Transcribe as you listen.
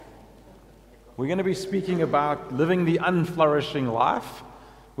We're going to be speaking about living the un-flourishing life,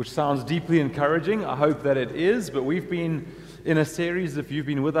 which sounds deeply encouraging. I hope that it is, but we've been in a series, if you've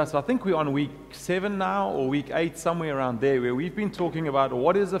been with us, I think we're on week 7 now, or week 8, somewhere around there, where we've been talking about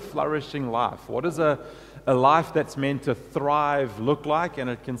what is a flourishing life? What is a life that's meant to thrive look like? And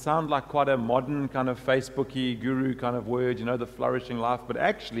it can sound like quite a modern kind of Facebooky guru kind of word, the flourishing life, but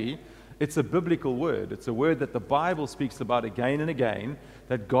actually it's a biblical word. It's a word that the Bible speaks about again and again,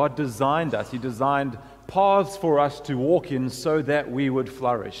 that God designed us. He designed paths for us to walk in so that we would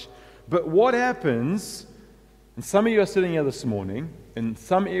flourish. But what happens, and some of you are sitting here this morning, in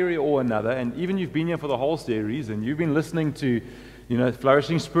some area or another, and even you've been here for the whole series, and you've been listening to,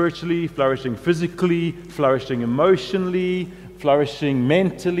 flourishing spiritually, flourishing physically, flourishing emotionally, flourishing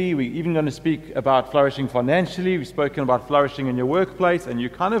mentally. We're even going to speak about flourishing financially. We've spoken about flourishing in your workplace, and you're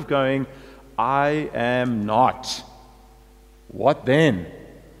kind of going, I am not. What then?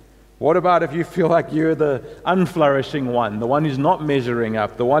 What about if you feel like you're the unflourishing one, the one who's not measuring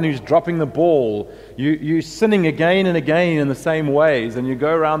up, the one who's dropping the ball? You're sinning again and again in the same ways, and you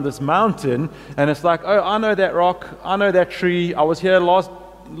go around this mountain, and it's like, oh, I know that rock, I know that tree, I was here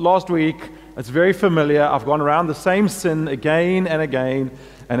last week, it's very familiar, I've gone around the same sin again and again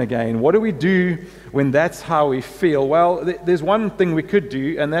and again. What do we do when that's how we feel? Well, there's one thing we could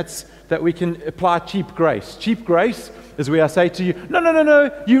do, and that's that we can apply cheap grace. Cheap grace is where I say to you,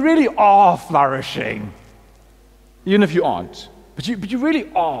 no, you really are flourishing, even if you aren't. But you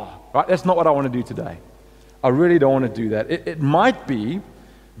really are, right? That's not what I want to do today. I really don't want to do that. It might be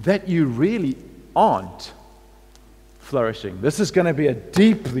that you really aren't flourishing. This is going to be a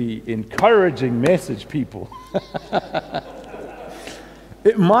deeply encouraging message, people.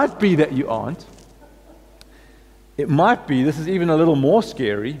 It might be that you aren't. It might be, this is even a little more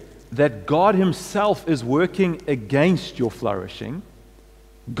scary, that God himself is working against your flourishing.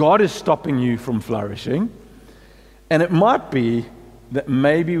 God is stopping you from flourishing. And it might be that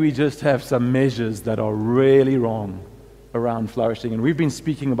maybe we just have some measures that are really wrong around flourishing. And we've been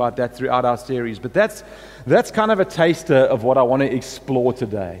speaking about that throughout our series. But that's kind of a taster of what I want to explore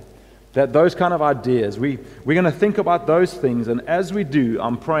today. That those kind of ideas, we're going to think about those things. And as we do,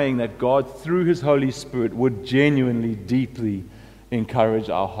 I'm praying that God, through his Holy Spirit, would genuinely, deeply encourage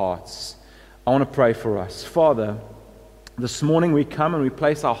our hearts. I want to pray for us. Father, this morning we come and we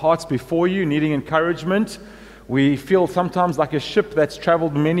place our hearts before you, needing encouragement. We feel sometimes like a ship that's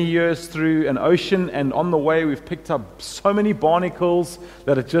traveled many years through an ocean, and on the way we've picked up so many barnacles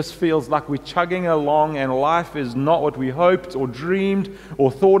that it just feels like we're chugging along and life is not what we hoped or dreamed or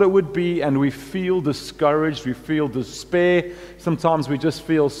thought it would be, and we feel discouraged, we feel despair. Sometimes we just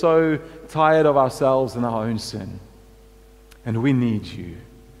feel so tired of ourselves and our own sin. And we need you.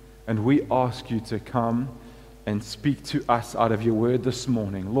 And we ask you to come and speak to us out of your word this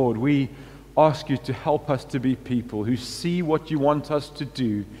morning. Lord, we ask you to help us to be people who see what you want us to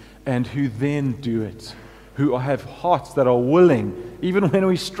do and who then do it. Who have hearts that are willing, even when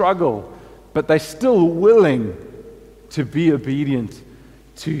we struggle, but they're still willing to be obedient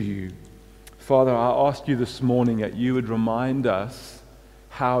to you. Father, I ask you this morning that you would remind us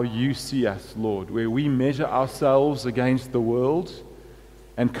how you see us, Lord, where we measure ourselves against the world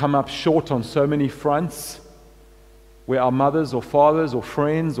and come up short on so many fronts, where our mothers or fathers or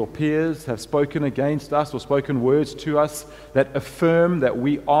friends or peers have spoken against us or spoken words to us that affirm that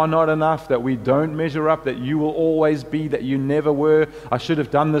we are not enough, that we don't measure up, that you will always be, that you never were. I should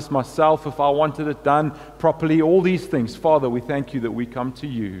have done this myself if I wanted it done properly. All these things, Father, we thank you that we come to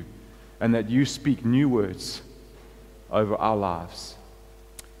you and that you speak new words over our lives.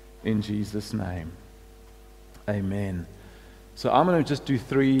 In Jesus' name, amen. So I'm going to just do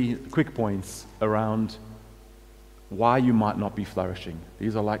 3 quick points around why you might not be flourishing.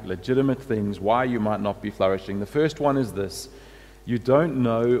 These are like legitimate things why you might not be flourishing. The first one is this: you don't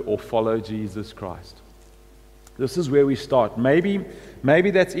know or follow Jesus Christ. This is where we start. Maybe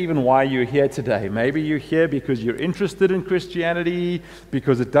that's even why you're here today. Maybe you're here because you're interested in Christianity,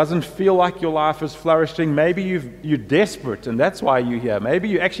 because it doesn't feel like your life is flourishing. Maybe you're desperate, and that's why you're here. Maybe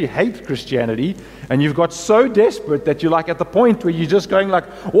you actually hate Christianity, and you've got so desperate that you're like at the point where you're just going like,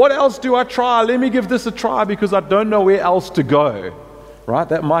 what else do I try? Let me give this a try because I don't know where else to go. Right?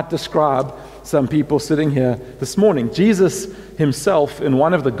 That might describe some people sitting here this morning. Jesus himself in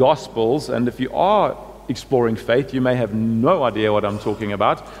one of the Gospels, and if you are exploring faith, you may have no idea what I'm talking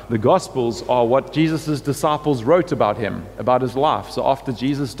about. The Gospels are what Jesus' disciples wrote about him, about his life. So after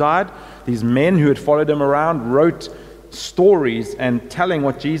Jesus died, these men who had followed him around wrote stories and telling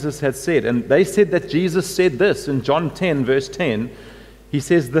what Jesus had said. And they said that Jesus said this in John 10, verse 10. He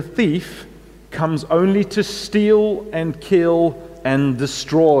says, "The thief comes only to steal and kill and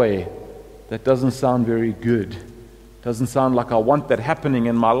destroy." that doesn't sound very good. Doesn't sound like I want that happening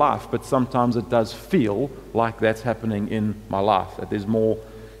in my life, but sometimes it does feel like that's happening in my life, that there's more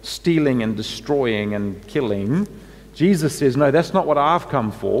stealing and destroying and killing. Jesus says, no, that's not what I've come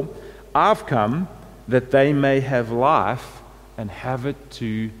for. I've come that they may have life and have it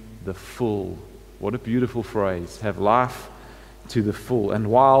to the full. What a beautiful phrase, have life to the full. And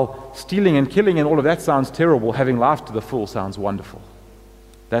while stealing and killing and all of that sounds terrible, having life to the full sounds wonderful.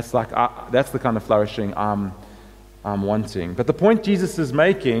 That's the kind of flourishing I'm wanting. But the point Jesus is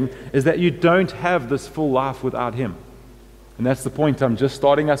making is that you don't have this full life without Him. And that's the point I'm just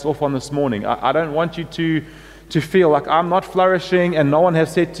starting us off on this morning. I don't want you to feel like I'm not flourishing and no one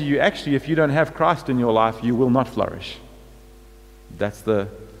has said to you, actually, if you don't have Christ in your life, you will not flourish. That's the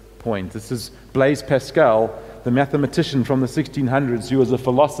point. This is Blaise Pascal, the mathematician from the 1600s, who was a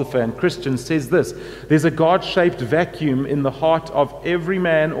philosopher and Christian, says this: there's a God-shaped vacuum in the heart of every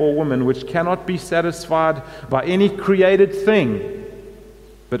man or woman which cannot be satisfied by any created thing,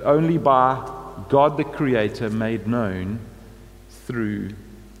 but only by God the Creator made known through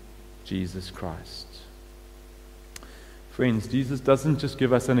Jesus Christ. Friends, Jesus doesn't just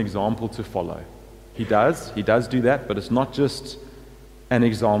give us an example to follow. He does do that, but it's not just an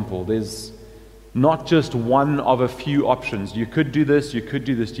example. There's not just one of a few options. You could do this, you could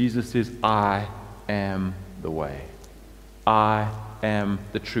do this. Jesus says, I am the way. I am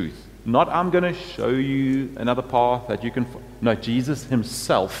the truth. Not I'm going to show you another path that you can follow. No, Jesus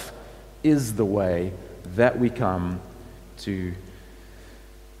Himself is the way that we come to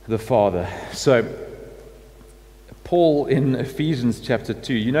the Father. So, Paul in Ephesians chapter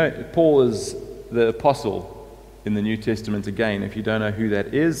 2, you know, Paul is the apostle in the New Testament again. If you don't know who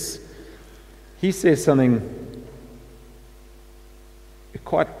that is, he says something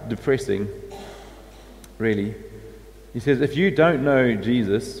quite depressing, really. He says, if you don't know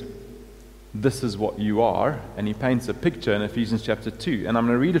Jesus, this is what you are. And he paints a picture in Ephesians chapter 2. And I'm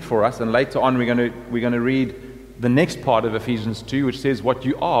going to read it for us, and later on we're going to read the next part of Ephesians 2, which says what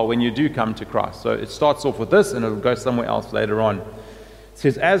you are when you do come to Christ. So it starts off with this, and it'll go somewhere else later on. It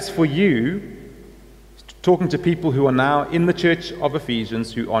says, as for you, talking to people who are now in the church of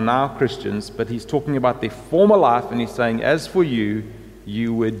Ephesians, who are now Christians, but he's talking about their former life, and he's saying, as for you,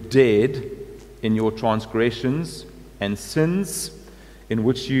 you were dead in your transgressions and sins, in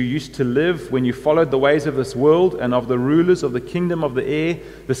which you used to live when you followed the ways of this world and of the rulers of the kingdom of the air,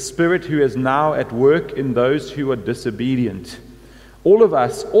 the spirit who is now at work in those who are disobedient. All of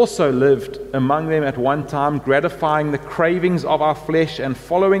us also lived among them at one time, gratifying the cravings of our flesh and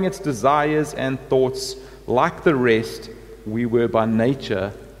following its desires and thoughts. Like the rest, we were by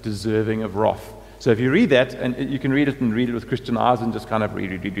nature deserving of wrath. So if you read that, and you can read it with Christian eyes and just kind of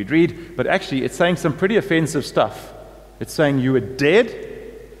read, but actually it's saying some pretty offensive stuff. It's saying you were dead,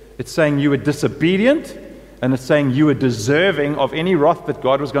 it's saying you were disobedient, and it's saying you were deserving of any wrath that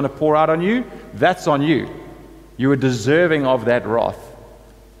God was going to pour out on you. That's on you. You were deserving of that wrath.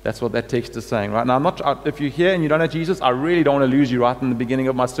 That's what that text is saying. Right now, if you're here and you don't know Jesus, I really don't want to lose you right in the beginning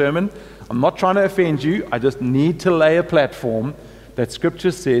of my sermon. I'm not trying to offend you. I just need to lay a platform that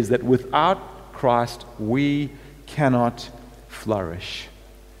Scripture says that without Christ, we cannot flourish.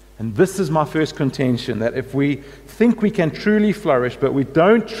 And this is my first contention, that if we think we can truly flourish, but we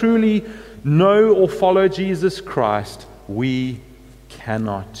don't truly know or follow Jesus Christ, we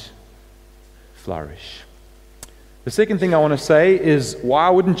cannot flourish. The second thing I want to say is, why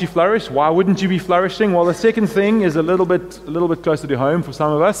wouldn't you flourish? Why wouldn't you be flourishing? Well, the second thing is a little bit closer to home for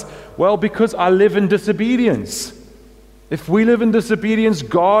some of us. Well, because I live in disobedience. If we live in disobedience,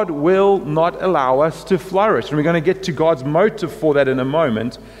 God will not allow us to flourish. And we're going to get to God's motive for that in a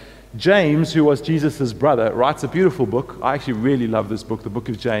moment. James, who was Jesus' brother, writes a beautiful book. I actually really love this book, the book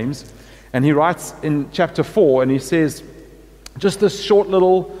of James. And he writes in chapter 4, and he says, just this short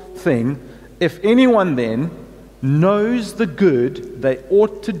little thing, if anyone then knows the good they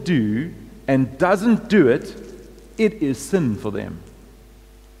ought to do and doesn't do it, it is sin for them.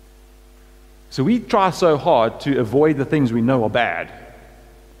 So we try so hard to avoid the things we know are bad.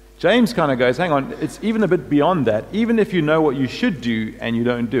 James kind of goes, hang on, it's even a bit beyond that. Even if you know what you should do and you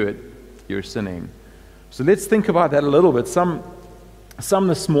don't do it, you're sinning. So let's think about that a little bit. Some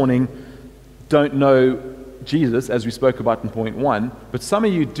this morning don't know Jesus, as we spoke about in point 1, but some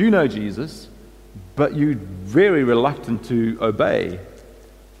of you do know Jesus, but you're very reluctant to obey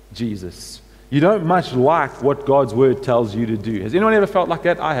Jesus. You don't much like what God's word tells you to do. Has anyone ever felt like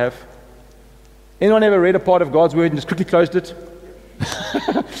that? I have. Anyone ever read a part of God's word and just quickly closed it?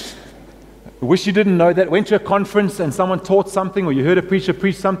 Wish you didn't know that. Went to a conference and someone taught something, or you heard a preacher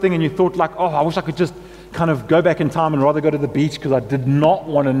preach something and you thought like, oh, I wish I could just kind of go back in time and rather go to the beach because I did not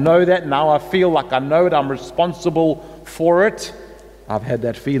want to know that. Now I feel like I know it. I'm responsible for it. I've had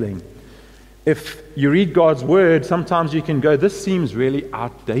that feeling. If you read God's word, sometimes you can go, this seems really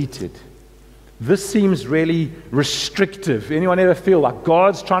outdated. This seems really restrictive. Anyone ever feel like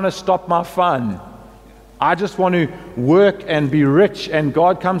God's trying to stop my fun? I just want to work and be rich, and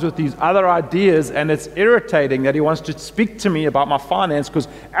God comes with these other ideas, and it's irritating that He wants to speak to me about my finance because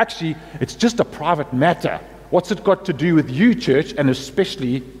actually it's just a private matter. What's it got to do with you, church, and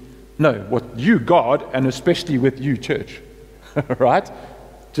especially, what you, God, and especially with you, church? Right?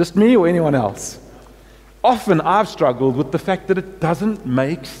 Just me or anyone else? Often I've struggled with the fact that it doesn't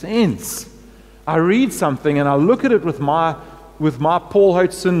make sense. I read something and I look at it with my Paul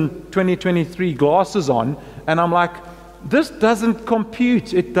Hodgson 2023 glasses on, and I'm like, this doesn't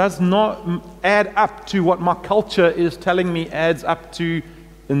compute. It does not add up to what my culture is telling me adds up to,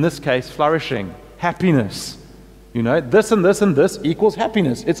 in this case, flourishing, happiness. This and this and this equals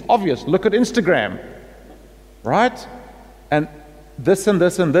happiness. It's obvious. Look at Instagram, right? And this and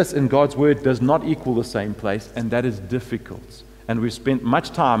this and this in God's word does not equal the same place, and that is difficult. And we've spent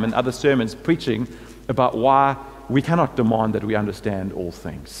much time in other sermons preaching about why we cannot demand that we understand all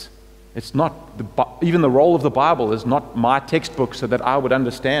things. It's not, even the role of the Bible is not my textbook so that I would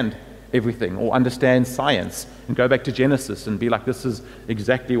understand everything or understand science and go back to Genesis and be like, this is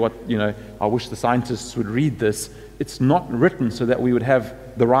exactly what, I wish the scientists would read this. It's not written so that we would have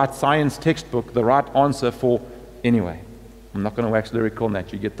the right science textbook, the right answer for, anyway. I'm not going to wax lyrical on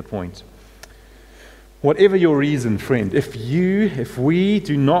that, you get the point. Whatever your reason, friend, if we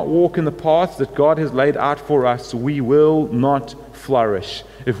do not walk in the path that God has laid out for us, we will not flourish.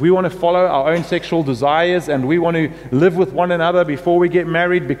 If we want to follow our own sexual desires and we want to live with one another before we get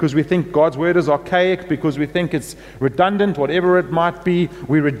married because we think God's word is archaic, because we think it's redundant, whatever it might be,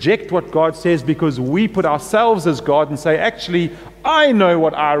 we reject what God says because we put ourselves as God and say, actually, I know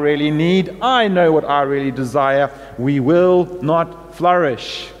what I really need. I know what I really desire. We will not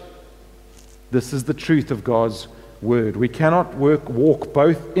flourish. This is the truth of God's word. We cannot walk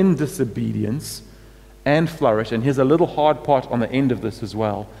both in disobedience and flourish. And here's a little hard part on the end of this as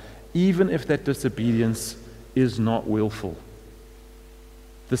well. Even if that disobedience is not willful.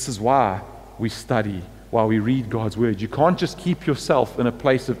 This is why we study, why we read God's word. You can't just keep yourself in a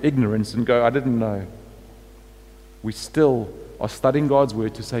place of ignorance and go, I didn't know. We still are studying God's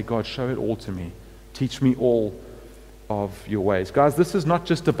word to say, God, show it all to me. Teach me all of your ways. Guys, this is not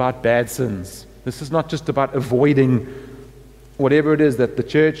just about bad sins. This is not just about avoiding whatever it is that the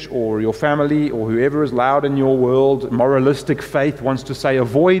church or your family or whoever is loud in your world, moralistic faith wants to say,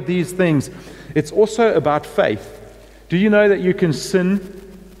 avoid these things. It's also about faith. Do you know that you can sin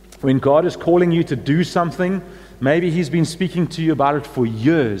when God is calling you to do something? Maybe He's been speaking to you about it for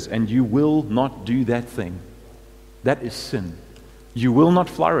years and you will not do that thing. That is sin. You will not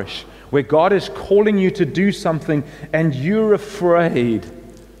flourish. Where God is calling you to do something and you're afraid,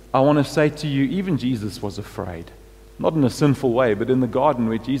 I want to say to you, even Jesus was afraid. Not in a sinful way, but in the garden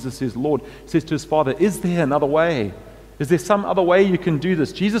where Jesus says, Lord, says to His Father, is there another way? Is there some other way you can do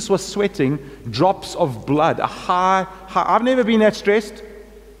this? Jesus was sweating drops of blood, a high. I've never been that stressed.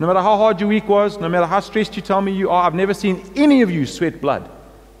 No matter how hard your week was, no matter how stressed you tell me you are, I've never seen any of you sweat blood.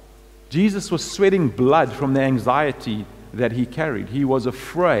 Jesus was sweating blood from the anxiety that He carried. He was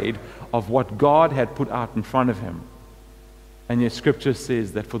afraid of what God had put out in front of Him. And yet Scripture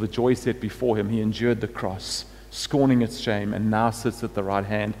says that for the joy set before Him, He endured the cross, scorning its shame, and now sits at the right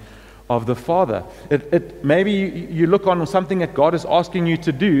hand of the Father. Maybe you look on something that God is asking you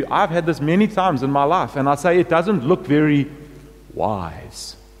to do. I've had this many times in my life, and I say it doesn't look very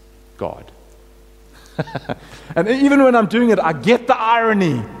wise, God. And even when I'm doing it, I get the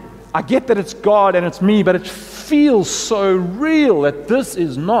irony. I get that it's God and it's me, but it feels so real that this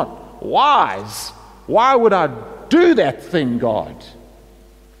is not wise. Why would I do that thing, God?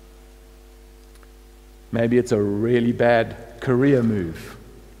 Maybe it's a really bad career move.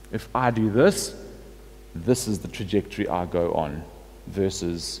 If I do this, this is the trajectory I go on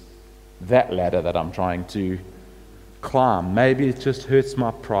versus that ladder that I'm trying to climb. Maybe it just hurts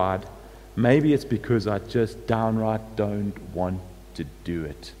my pride. Maybe it's because I just downright don't want to do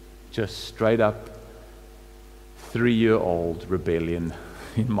it. Just straight up 3-year-old rebellion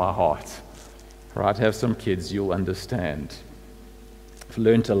in my heart. Right? Have some kids, you'll understand. I've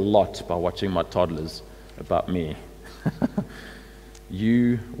learned a lot by watching my toddlers about me.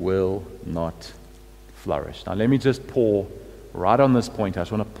 You will not flourish. Now let me just pour right on this point. I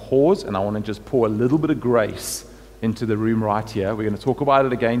just want to pause and I want to just pour a little bit of grace into the room right here. We're going to talk about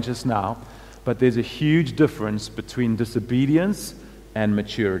it again just now. But there's a huge difference between disobedience and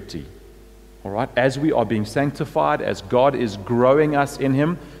maturity. All right? As we are being sanctified, as God is growing us in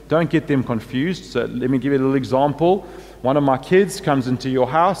Him, don't get them confused. So let me give you a little example. One of my kids comes into your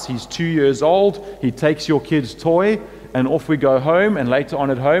house. He's 2 years old. He takes your kid's toy, and off we go home. And later on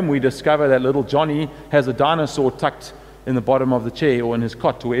at home, we discover that little Johnny has a dinosaur tucked in the bottom of the chair or in his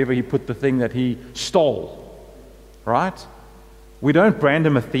cot, or wherever he put the thing that he stole. Right? We don't brand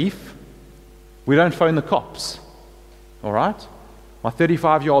him a thief. We don't phone the cops. All right? My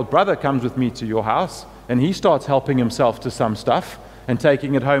 35-year-old brother comes with me to your house, and he starts helping himself to some stuff and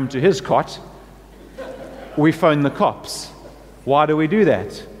taking it home to his cot. We phone the cops. Why do we do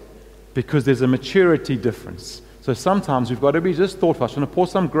that? Because there's a maturity difference. So sometimes we've got to be just thoughtful. I just want to pour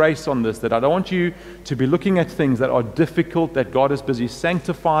some grace on this, that I don't want you to be looking at things that are difficult, that God is busy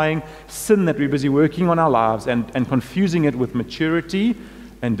sanctifying, sin that we're busy working on our lives, and confusing it with maturity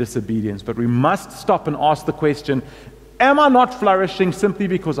and disobedience. But we must stop and ask the question, am I not flourishing simply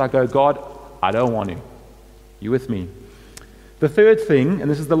because I go, God, I don't want to? You with me? The third thing, and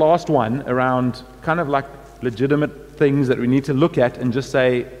this is the last one, around kind of like legitimate things that we need to look at and just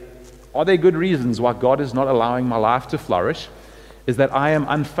say, are there good reasons why God is not allowing my life to flourish? Is that I am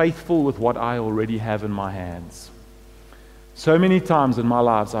unfaithful with what I already have in my hands. So many times in my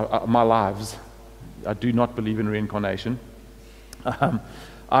lives, I do not believe in reincarnation.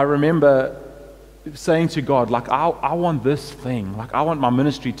 I remember saying to God, like, I want this thing. Like, I want my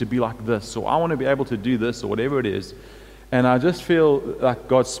ministry to be like this, or I want to be able to do this, or whatever it is. And I just feel like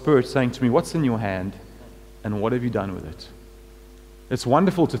God's Spirit saying to me, what's in your hand, and what have you done with it? It's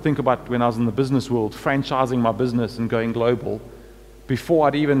wonderful to think about when I was in the business world, franchising my business and going global, before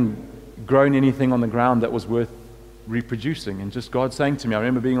I'd even grown anything on the ground that was worth reproducing. And just God saying to me, I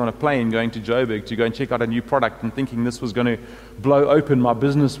remember being on a plane going to Joburg to go and check out a new product and thinking this was going to blow open my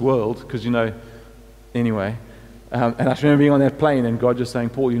business world, because, anyway. And I just remember being on that plane and God just saying,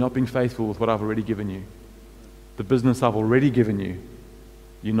 Paul, you're not being faithful with what I've already given you. The business I've already given you.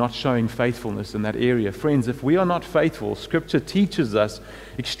 You're not showing faithfulness in that area. Friends, if we are not faithful, Scripture teaches us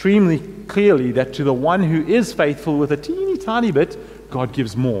extremely clearly that to the one who is faithful with a teeny tiny bit, God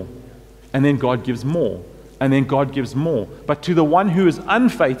gives more. And then God gives more. And then God gives more. But to the one who is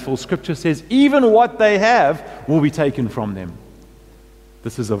unfaithful, Scripture says, even what they have will be taken from them.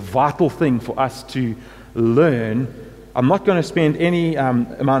 This is a vital thing for us to learn. I'm not going to spend any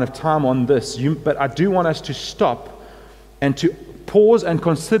amount of time on this, but I do want us to stop and to pause and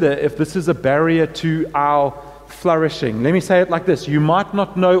consider if this is a barrier to our flourishing. Let me say it like this. You might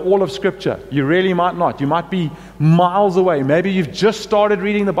not know all of Scripture. You really might not. You might be miles away. Maybe you've just started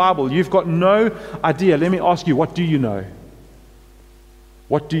reading the Bible. You've got no idea. Let me ask you, what do you know?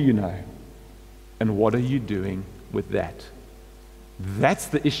 What do you know? And what are you doing with that? That's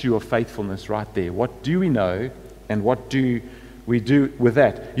the issue of faithfulness right there. What do we know, and what do we do with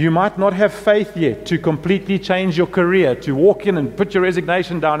that? You might not have faith yet to completely change your career, to walk in and put your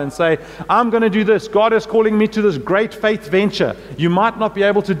resignation down and say, I'm going to do this. God is calling me to this great faith venture. You might not be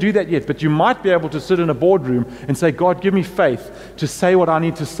able to do that yet, but you might be able to sit in a boardroom and say, God, give me faith to say what I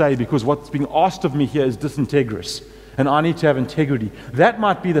need to say, because what's being asked of me here is disintegrous, and I need to have integrity. That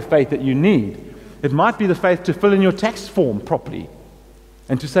might be the faith that you need. It might be the faith to fill in your tax form properly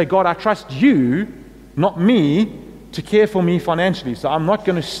and to say, God, I trust you, not me, to care for me financially. So I'm not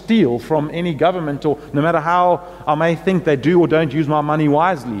going to steal from any government, or no matter how I may think they do or don't use my money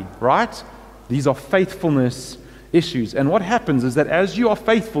wisely, right? These are faithfulness issues. And what happens is that as you are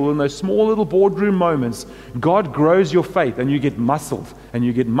faithful in those small little boardroom moments, God grows your faith, and you get muscled, and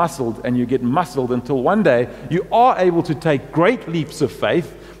you get muscled, and you get muscled, until one day you are able to take great leaps of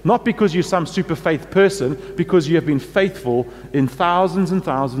faith, not because you're some super faith person, because you have been faithful in thousands and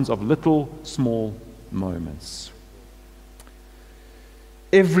thousands of little small moments.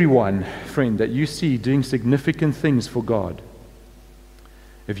 Everyone, friend, that you see doing significant things for God,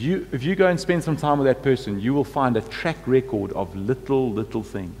 if you go and spend some time with that person, you will find a track record of little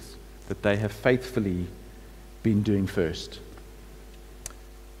things that they have faithfully been doing first.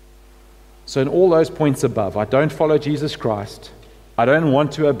 So in all those points above, I don't follow Jesus Christ, I don't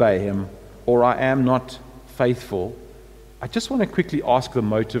want to obey Him, or I am not faithful, I just want to quickly ask the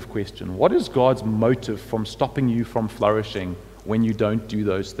motive question. What is God's motive from stopping you from flourishing when you don't do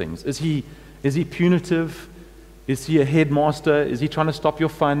those things? Is he punitive? Is He a headmaster? Is He trying to stop your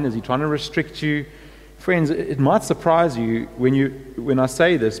fun? Is He trying to restrict you? Friends, it might surprise you when I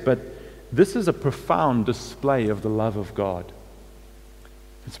say this, but this is a profound display of the love of God.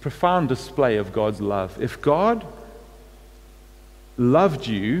 It's a profound display of God's love. If God loved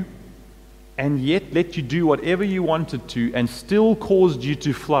you and yet let you do whatever you wanted to and still caused you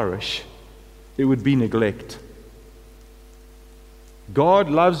to flourish, it would be neglect. God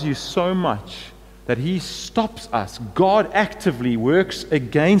loves you so much that He stops us. God actively works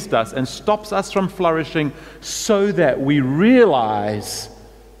against us and stops us from flourishing so that we realize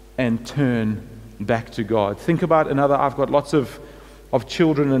and turn back to God. Think about another, I've got lots of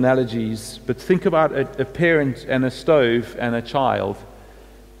children analogies, but think about a parent and a stove and a child.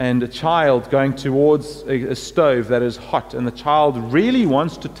 And a child going towards a stove that is hot, and the child really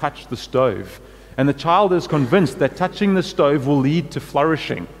wants to touch the stove. And the child is convinced that touching the stove will lead to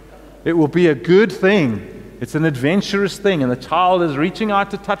flourishing. It will be a good thing. It's an adventurous thing. And the child is reaching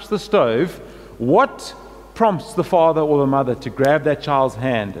out to touch the stove. What prompts the father or the mother to grab that child's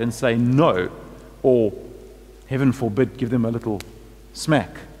hand and say no? Or, heaven forbid, give them a little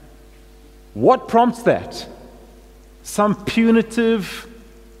smack? What prompts that? Some punitive...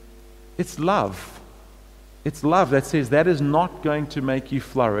 It's love. It's love that says that is not going to make you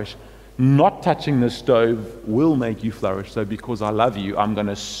flourish. Not touching the stove will make you flourish. So because I love you, I'm going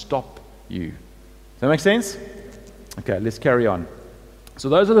to stop you. Does that make sense? Okay, let's carry on. So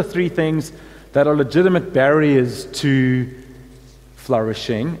those are the three things that are legitimate barriers to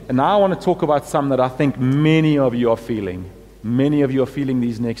flourishing. And now I want to talk about some that I think many of you are feeling. Many of you are feeling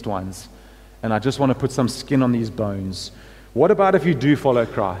these next ones. And I just want to put some skin on these bones. What about if you do follow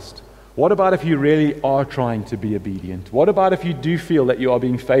Christ? What about if you really are trying to be obedient? What about if you do feel that you are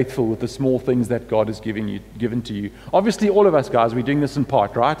being faithful with the small things that God has given to you? Obviously, all of us, guys, we're doing this in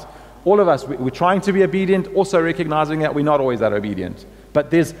part, right? All of us, we're trying to be obedient, also recognizing that we're not always that obedient.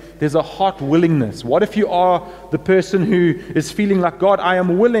 But there's a heart willingness. What if you are the person who is feeling like, God, I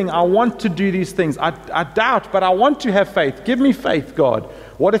am willing, I want to do these things. I doubt, but I want to have faith. Give me faith, God.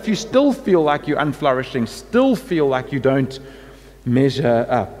 What if you still feel like you're unflourishing, still feel like you don't measure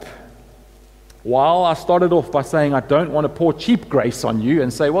up? While I started off by saying I don't want to pour cheap grace on you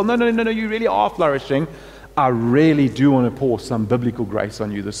and say, well, no, you really are flourishing, I really do want to pour some biblical grace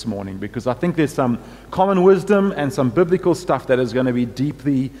on you this morning, because I think there's some common wisdom and some biblical stuff that is going to be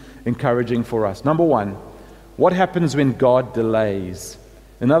deeply encouraging for us. Number one, what happens when God delays?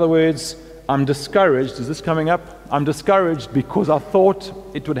 In other words, I'm discouraged. Is this coming up? I'm discouraged because I thought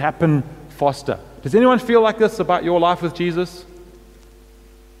it would happen faster. Does anyone feel like this about your life with Jesus?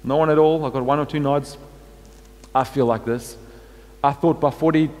 No one at all? I've got one or two nods. I feel like this. I thought by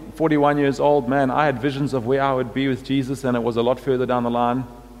 41 years old, man, I had visions of where I would be with Jesus, and it was a lot further down the line.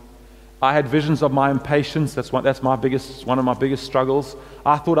 I had visions of my impatience. That's one of my biggest struggles.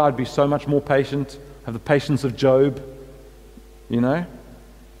 I thought I'd be so much more patient, have the patience of Job, you know.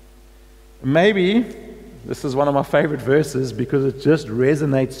 Maybe this is one of my favorite verses because it just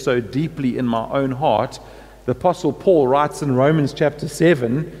resonates so deeply in my own heart. The Apostle Paul writes in Romans chapter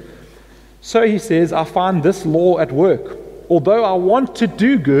 7, so he says, I find this law at work. Although I want to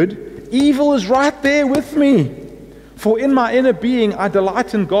do good, evil is right there with me. For in my inner being I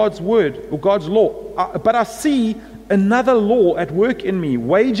delight in God's word, or God's law. But I see another law at work in me,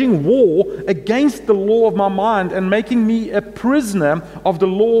 waging war against the law of my mind and making me a prisoner of the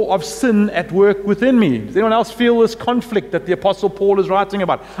law of sin at work within me. Does anyone else feel this conflict that the Apostle Paul is writing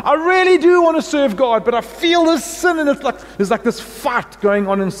about? I really do want to serve God, but I feel this sin, and there's like this fight going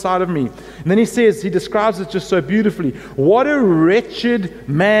on inside of me. And then he describes it just so beautifully. What a wretched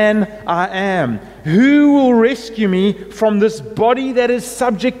man I am. Who will rescue me from this body that is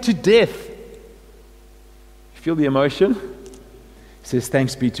subject to death? Feel the emotion? He says,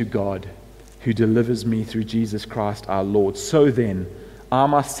 thanks be to God who delivers me through Jesus Christ our Lord. So then, I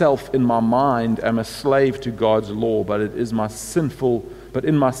myself in my mind am a slave to God's law, but in my sinful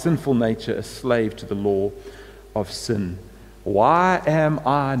nature a slave to the law of sin. Why am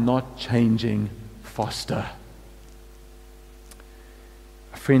I not changing faster?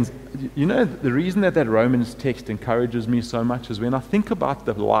 Friends, you know, the reason that Romans text encourages me so much is when I think about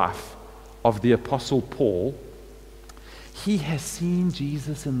the life of the Apostle Paul. He has seen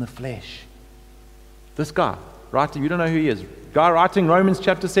Jesus in the flesh. This guy, writing, you don't know who he is. Guy writing Romans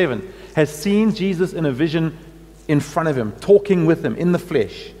chapter 7 has seen Jesus in a vision in front of him, talking with him in the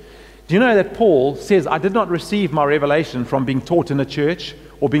flesh. Do you know that Paul says, I did not receive my revelation from being taught in a church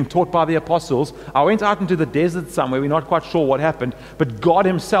or being taught by the apostles. I went out into the desert somewhere, we're not quite sure what happened, but God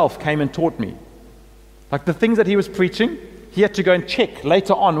himself came and taught me. Like the things that he was preaching, he had to go and check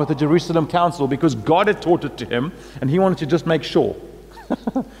later on with the Jerusalem council because God had taught it to him and he wanted to just make sure.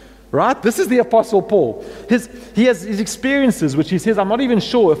 Right? This is the Apostle Paul. He has his experiences, which he says, I'm not even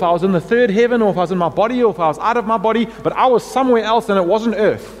sure if I was in the third heaven or if I was in my body or if I was out of my body, but I was somewhere else and it wasn't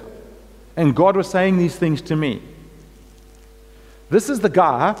earth. And God was saying these things to me. This is the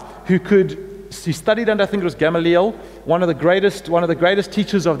guy he studied under, I think it was Gamaliel, one of the greatest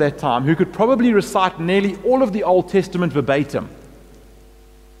teachers of that time, who could probably recite nearly all of the Old Testament verbatim.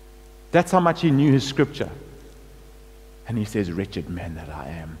 That's how much he knew his scripture. And he says, wretched man that I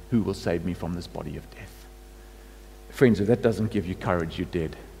am, who will save me from this body of death? Friends, if that doesn't give you courage, you're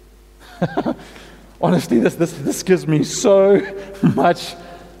dead. Honestly, this gives me so much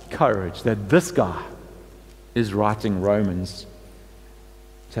courage that this guy is writing Romans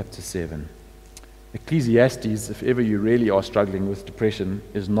chapter 7. Ecclesiastes, if ever you really are struggling with depression,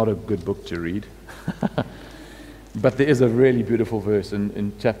 is not a good book to read. But there is a really beautiful verse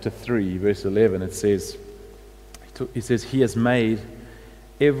in chapter 3, verse 11. It says, he has made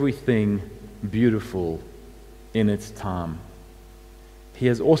everything beautiful in its time. He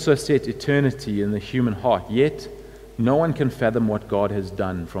has also set eternity in the human heart, yet no one can fathom what God has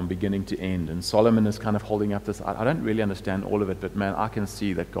done from beginning to end. And Solomon is kind of holding up this, I don't really understand all of it, but man, I can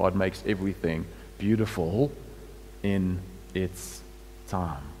see that God makes everything beautiful in its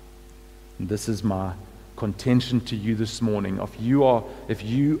time. And this is my contention to you this morning. If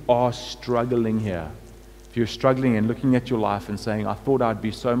you are struggling here, if you're struggling and looking at your life and saying, I thought I'd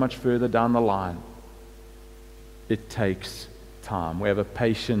be so much further down the line, it takes time. We have a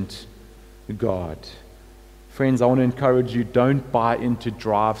patient God. Friends, I want to encourage you, don't buy into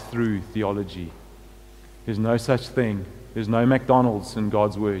drive-through theology. There's no such thing. There's no McDonald's in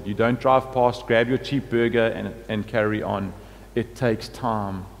God's word. You don't drive past, grab your cheap burger and carry on. It takes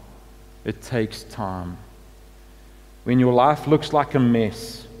time. It takes time. When your life looks like a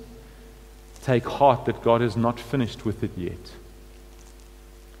mess, take heart that God is not finished with it yet.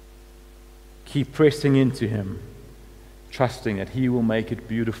 Keep pressing into Him, trusting that He will make it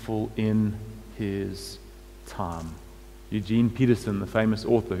beautiful in His time. Eugene Peterson, the famous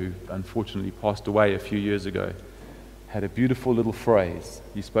author who unfortunately passed away a few years ago, had a beautiful little phrase.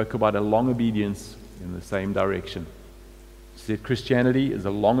 He spoke about a long obedience in the same direction. He said Christianity is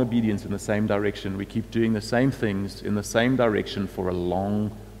a long obedience in the same direction. We keep doing the same things in the same direction for a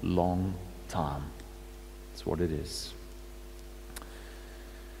long, long time. That's what it is.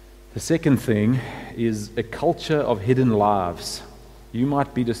 The second thing is a culture of hidden lives. You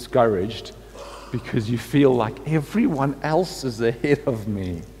might be discouraged because you feel like everyone else is ahead of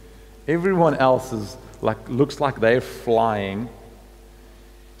me. Everyone else is looks like they're flying.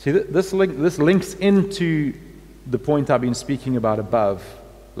 See, this links into the point I've been speaking about above,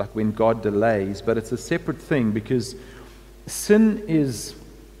 like when God delays, but it's a separate thing because sin is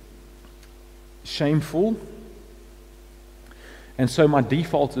shameful, and so my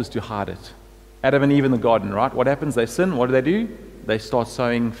default is to hide it. Adam and Eve in the garden, right? What happens? They sin. What do? They start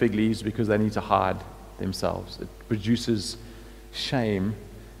sewing fig leaves because they need to hide themselves. It produces shame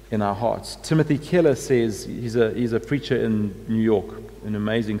in our hearts. Timothy Keller says, he's a preacher in New York, an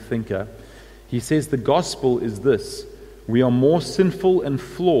amazing thinker. He says the gospel is this: we are more sinful and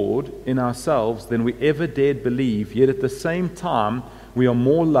flawed in ourselves than we ever dared believe, yet at the same time we are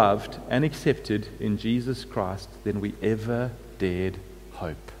more loved and accepted in Jesus Christ than we ever dared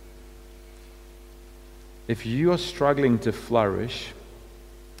hope. If you are struggling to flourish,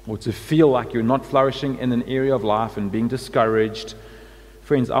 or to feel like you're not flourishing in an area of life and being discouraged,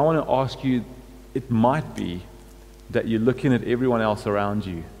 friends, I want to ask you, it might be that you're looking at everyone else around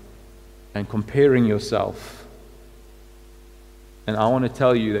you and comparing yourself. And I want to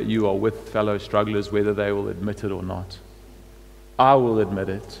tell you that you are with fellow strugglers, whether they will admit it or not. I will admit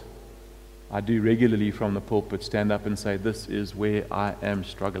it. I do regularly from the pulpit stand up and say, this is where I am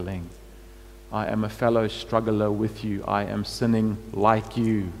struggling. I am a fellow struggler with you. I am sinning like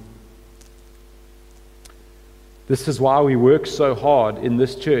you. This is why we work so hard in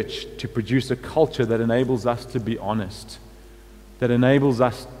this church to produce a culture that enables us to be honest, that enables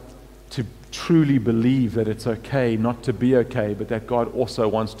us to truly believe that it's okay not to be okay, but that God also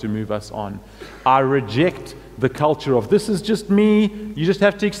wants to move us on. I reject the culture of this is just me, you just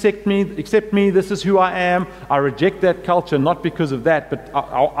have to accept me, this is who I am. I reject that culture, not because of that, but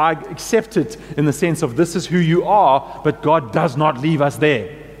I accept it in the sense of this is who you are, but God does not leave us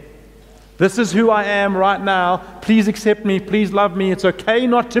there. This is who I am right now. Please accept me, please love me. It's okay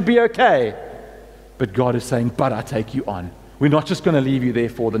not to be okay. But God is saying, but I take you on. We're not just going to leave you there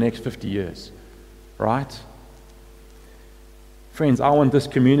for the next 50 years, right? Friends, I want this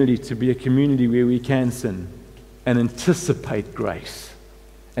community to be a community where we can sin and anticipate grace,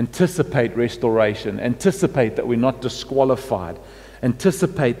 anticipate restoration, anticipate that we're not disqualified,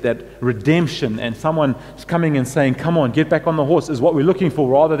 anticipate that redemption and someone coming and saying, come on, get back on the horse, is what we're looking for,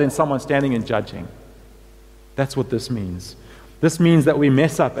 rather than someone standing and judging. That's what this means. This means that we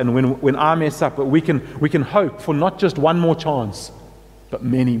mess up, and when I mess up, we can hope for not just one more chance, but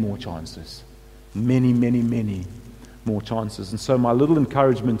many more chances. Many, many, many more chances. And so my little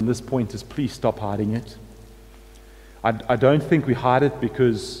encouragement at this point is, please stop hiding it. I don't think we hide it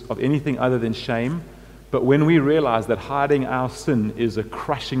because of anything other than shame, but when we realize that hiding our sin is a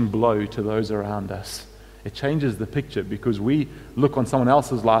crushing blow to those around us, it changes the picture, because we look on someone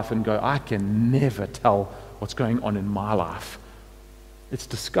else's life and go, I can never tell what's going on in my life. It's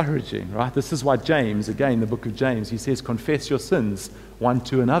discouraging, right? This is why James, again, the book of James, he says, confess your sins one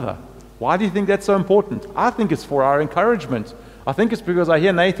to another. Why do you think that's so important? I think it's for our encouragement. I think it's because I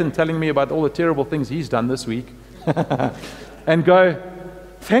hear Nathan telling me about all the terrible things he's done this week and go,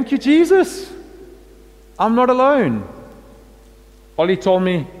 thank you, Jesus. I'm not alone. Ollie told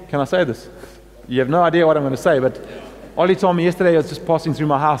me, can I say this? You have no idea what I'm going to say, but Ollie told me yesterday, I was just passing through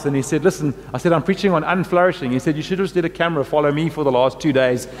my house, and he said, listen, I said, I'm preaching on Un-Flourishing. He said, you should have just did a camera, follow me for the last 2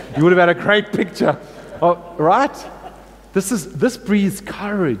 days. You would have had a great picture. Oh, right? This breathes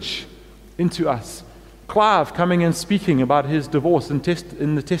courage into us. Clive coming and speaking about his divorce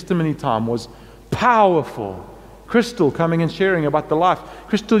in the testimony time was powerful. Crystal coming and sharing about the life.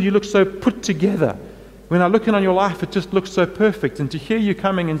 Crystal, you look so put together. When I look in on your life, it just looks so perfect. And to hear you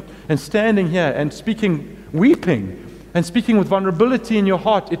coming and standing here and speaking, weeping, and speaking with vulnerability in your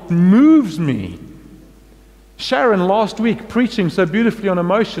heart, it moves me. Sharon last week preaching so beautifully on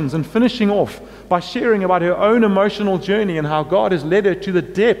emotions and finishing off by sharing about her own emotional journey and how God has led her to the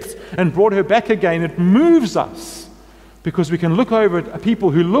depths and brought her back again. It moves us because we can look over at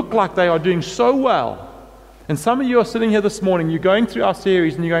people who look like they are doing so well. And some of you are sitting here this morning, you're going through our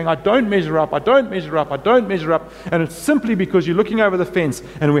series and you're going, I don't measure up, I don't measure up, I don't measure up. And it's simply because you're looking over the fence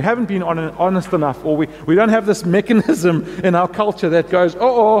and we haven't been honest enough, or we don't have this mechanism in our culture that goes,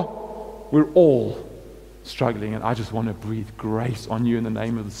 we're all struggling. And I just want to breathe grace on you in the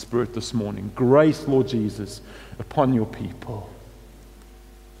name of the Spirit this morning. Grace, Lord Jesus, upon your people.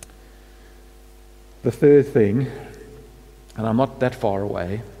 The third thing, and I'm not that far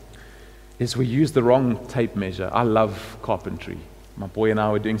away, is we use the wrong tape measure. I love carpentry. My boy and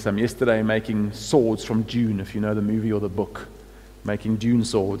I were doing some yesterday, making swords from Dune, if you know the movie or the book, making Dune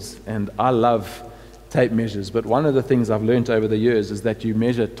swords. And I love tape measures, but one of the things I've learned over the years is that you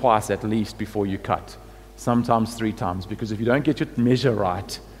measure twice at least before you cut, sometimes 3 times, because if you don't get your measure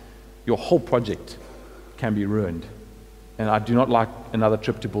right, your whole project can be ruined. And I do not like another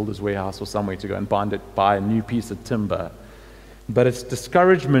trip to Builder's Warehouse or somewhere to go and buy a new piece of timber. But it's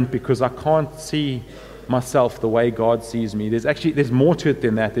discouragement because I can't see myself the way God sees me. There's more to it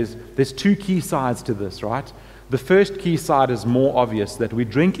than that. There's 2 key sides to this, right? The first key side is more obvious, that we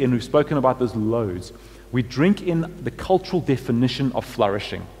drink in, we've spoken about this loads, we drink in the cultural definition of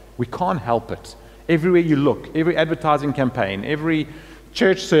flourishing. We can't help it. Everywhere you look, every advertising campaign, every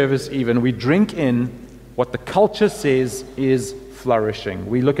church service even, we drink in what the culture says is flourishing.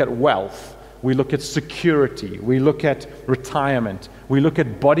 We look at wealth. We look at security. We look at retirement. We look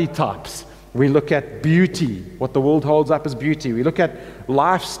at body types. We look at beauty, what the world holds up as beauty. We look at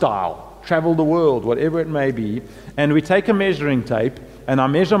lifestyle, travel the world, whatever it may be. And we take a measuring tape, and I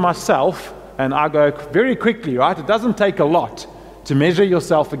measure myself, and I go very quickly, right? It doesn't take a lot to measure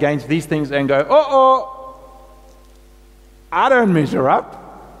yourself against these things and go, I don't measure up.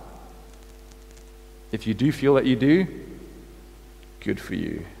 If you do feel that you do, good for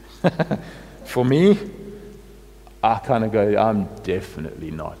you. For me, I kind of go, I'm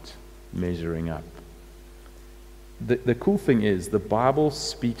definitely not measuring up. The cool thing is, the Bible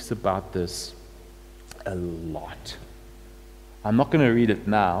speaks about this a lot. I'm not going to read it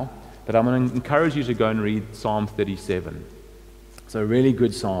now, but I'm going to encourage you to go and read Psalm 37. It's a really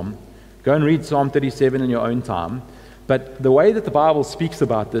good psalm. Go and read Psalm 37 in your own time. But the way that the Bible speaks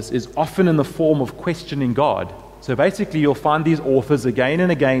about this is often in the form of questioning God. So basically, you'll find these authors again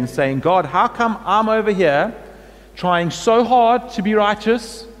and again saying, God, how come I'm over here trying so hard to be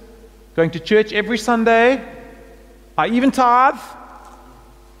righteous, going to church every Sunday, I even tithe,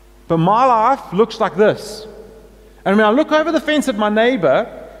 but my life looks like this? And when I look over the fence at my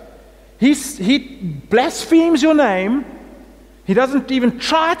neighbor, he blasphemes your name. He doesn't even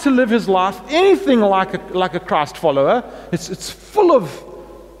try to live his life anything like a Christ follower. It's full of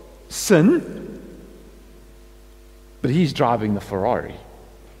sin. But he's driving the Ferrari.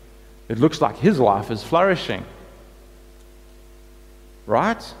 It looks like his life is flourishing.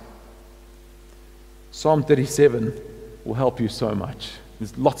 Right? Psalm 37 will help you so much.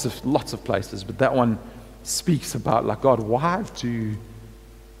 There's lots of places, but that one speaks about, like, God, why do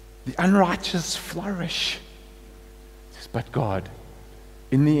the unrighteous flourish? But God,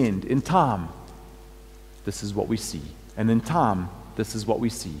 in the end, in time, this is what we see. And in time, this is what we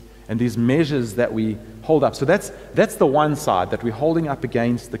see. And these measures that we hold up. So that's the one side, that we're holding up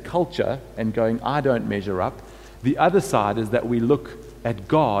against the culture and going, I don't measure up. The other side is that we look at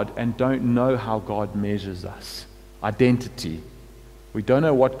God and don't know how God measures us. identity. We don't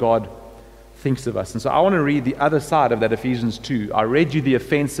know what God thinks of us. And so I want to read the other side of that Ephesians 2. I read you the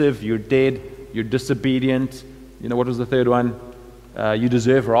offensive, you're dead, you're disobedient. You know, what was the third one? You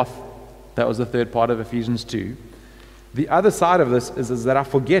deserve wrath. That was the third part of Ephesians 2. The other side of this is that I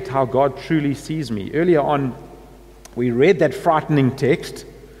forget how God truly sees me. Earlier on, we read that frightening text.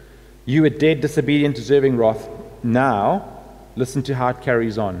 You were dead, disobedient, deserving wrath. Now, listen to how it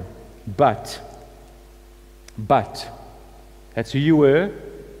carries on. But, that's who you were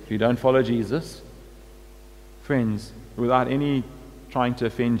if you don't follow Jesus. Friends, without any trying to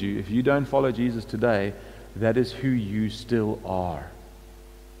offend you, if you don't follow Jesus today, that is who you still are.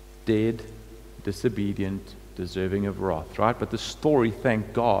 Dead, disobedient, deserving of wrath, right? But the story,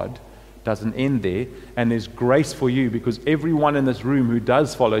 thank God, doesn't end there. And there's grace for you because everyone in this room who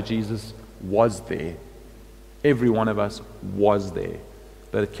does follow Jesus was there. Every one of us was there.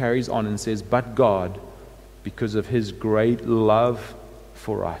 But it carries on and says, but God, because of his great love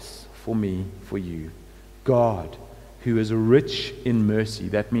for us, for me, for you, God, who is rich in mercy,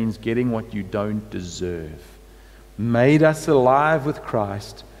 that means getting what you don't deserve, made us alive with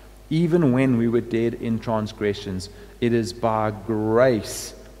Christ, even when we were dead in transgressions. It is by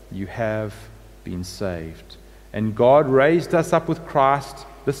grace you have been saved. And God raised us up with Christ.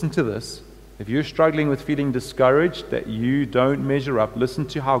 Listen to this. If you're struggling with feeling discouraged that you don't measure up, listen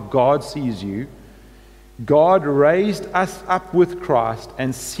to how God sees you. God raised us up with Christ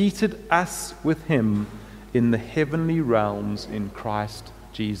and seated us with him in the heavenly realms in Christ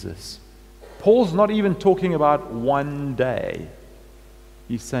Jesus. Paul's not even talking about one day.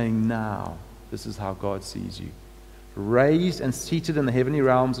 He's saying now, this is how God sees you. Raised and seated in the heavenly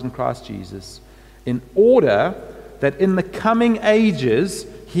realms in Christ Jesus, in order that in the coming ages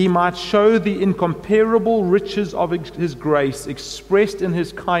he might show the incomparable riches of his grace expressed in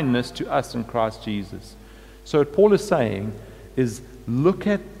his kindness to us in Christ Jesus. So what Paul is saying is, look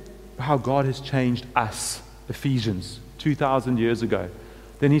at how God has changed us, Ephesians, 2,000 years ago.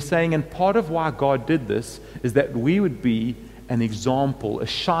 Then he's saying, and part of why God did this is that we would be an example, a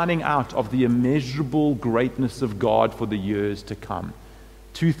shining out of the immeasurable greatness of God for the years to come.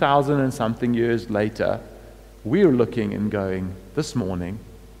 2,000 and something years later, we're looking and going, this morning,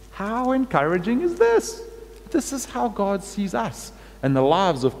 how encouraging is this? This is how God sees us. And the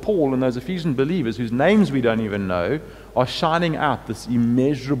lives of Paul and those Ephesian believers whose names we don't even know are shining out this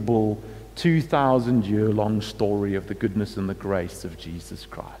immeasurable 2,000-year-long story of the goodness and the grace of Jesus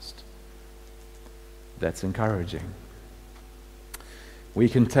Christ. That's encouraging. We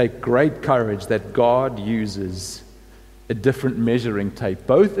can take great courage that God uses a different measuring tape,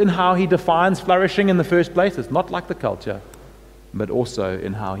 both in how he defines flourishing in the first place, it's not like the culture, but also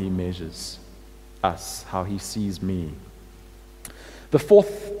in how he measures us, how he sees me. The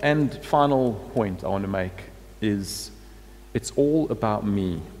fourth and final point I want to make is it's all about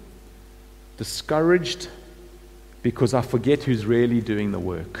me. Discouraged because I forget who's really doing the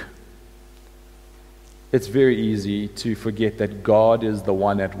work. It's very easy to forget that God is the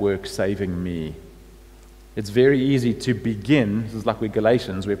one at work saving me. It's very easy to begin, this is like with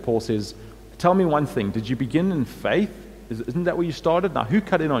Galatians, where Paul says, tell me one thing, did you begin in faith? Isn't that where you started? Now, who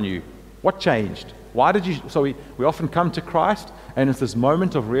cut in on you? What changed? Why did you? So we often come to Christ, and it's this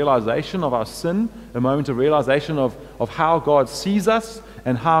moment of realization of our sin, a moment of realization of how God sees us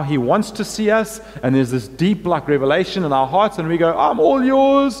and how he wants to see us, and there's this deep revelation in our hearts, and we go, I'm all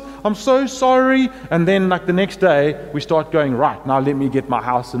yours, I'm so sorry, and then the next day we start going, right, now let me get my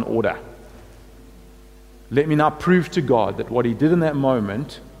house in order. Let me now prove to God that what he did in that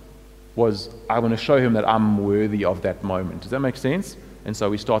moment was, I want to show him that I'm worthy of that moment. Does that make sense? And so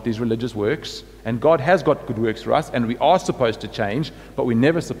we start these religious works, and God has got good works for us, and we are supposed to change, but we're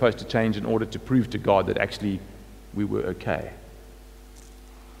never supposed to change in order to prove to God that actually we were okay.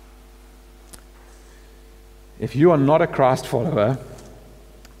 If you are not a Christ follower,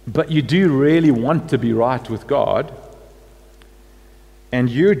 but you do really want to be right with God, and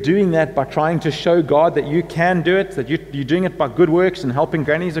you're doing that by trying to show God that you can do it, that you're doing it by good works and helping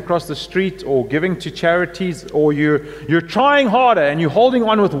grannies across the street or giving to charities, or you're trying harder and you're holding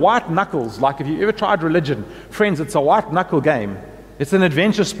on with white knuckles. Like if you ever tried religion, friends, it's a white knuckle game. It's an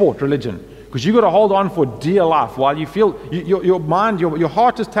adventure sport, religion. Because you've got to hold on for dear life while you feel, your mind, your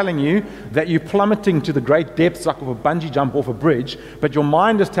heart is telling you that you're plummeting to the great depths like of a bungee jump off a bridge, but your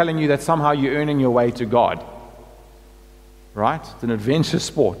mind is telling you that somehow you're earning your way to God. Right? It's an adventure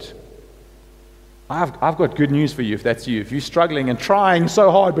sport. I've got good news for you if that's you. If you're struggling and trying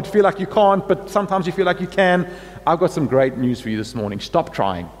so hard but feel like you can't, but sometimes you feel like you can, I've got some great news for you this morning. Stop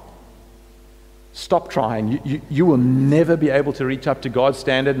trying. Stop trying. You will never be able to reach up to God's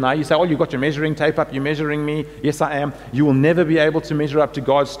standard. Now you say, oh, you've got your measuring tape up, you're measuring me. Yes, I am. You will never be able to measure up to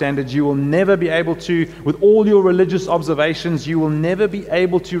God's standards. You will never be able to, with all your religious observations, you will never be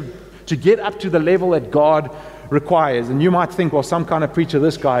able to get up to the level that God requires. And you might think, well, some kind of preacher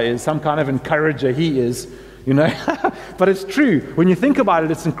this guy is, some kind of encourager he is. But it's true. When you think about it,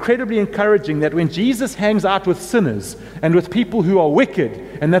 it's incredibly encouraging that when Jesus hangs out with sinners and with people who are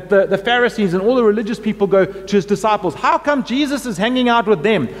wicked, and that the Pharisees and all the religious people go to his disciples, how come Jesus is hanging out with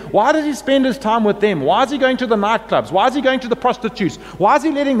them? Why does he spend his time with them? Why is he going to the nightclubs? Why is he going to the prostitutes? Why is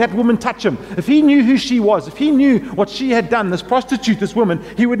he letting that woman touch him? If he knew who she was, if he knew what she had done, this prostitute, this woman,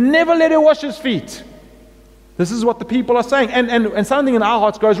 he would never let her wash his feet. This is what the people are saying. And something in our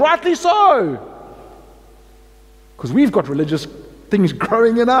hearts goes, rightly so. Because we've got religious things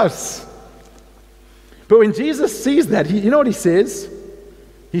growing in us. But when Jesus sees that, you know what he says?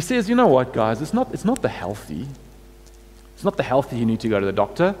 He says, you know what, guys, it's not the healthy. It's not the healthy who need to go to the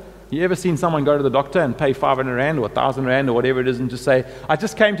doctor. You ever seen someone go to the doctor and pay 500 Rand or 1,000 Rand or whatever it is and just say, I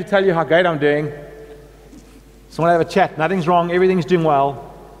just came to tell you how great I'm doing. Just want to have a chat. Nothing's wrong. Everything's doing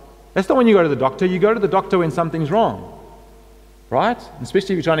well. That's not when you go to the doctor. You go to the doctor when something's wrong. Right?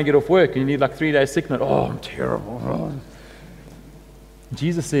 Especially if you're trying to get off work and you need like 3 days sick note. Oh, I'm terrible. Oh.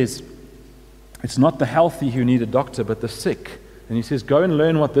 Jesus says, it's not the healthy who need a doctor, but the sick. And he says, go and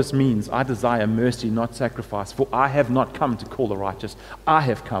learn what this means. I desire mercy, not sacrifice. For I have not come to call the righteous. I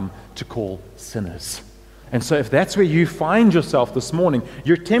have come to call sinners. And so if that's where you find yourself this morning,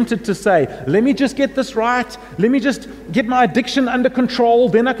 you're tempted to say, let me just get this right. Let me just get my addiction under control.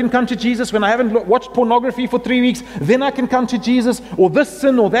 Then I can come to Jesus. When I haven't watched pornography for 3 weeks, then I can come to Jesus. Or this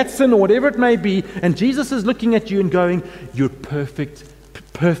sin or that sin or whatever it may be. And Jesus is looking at you and going, you're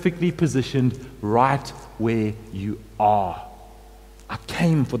perfectly positioned right where you are. I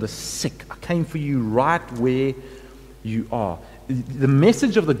came for the sick. I came for you right where you are. The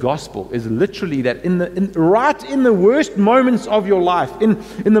message of the gospel is literally that right in the worst moments of your life,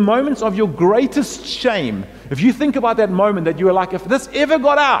 in the moments of your greatest shame, if you think about that moment that you were like, if this ever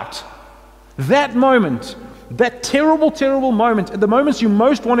got out, that moment, that terrible, terrible moment, the moments you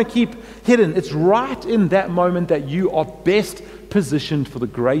most want to keep hidden, it's right in that moment that you are best positioned for the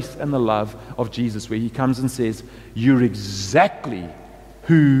grace and the love of Jesus, where he comes and says, you're exactly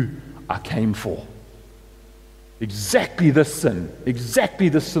who I came for. Exactly this sin, exactly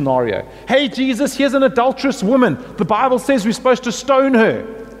this scenario. Hey, Jesus, here's an adulterous woman. The Bible says we're supposed to stone her.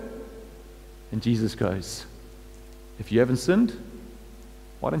 And Jesus goes, if you haven't sinned,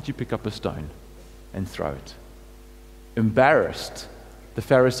 why don't you pick up a stone and throw it? Embarrassed, the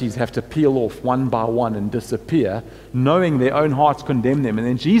Pharisees have to peel off one by one and disappear, knowing their own hearts condemn them. And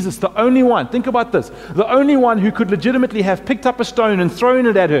then Jesus, the only one, think about this, the only one who could legitimately have picked up a stone and thrown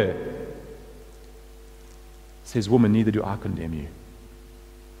it at her, says, woman, neither do I condemn you.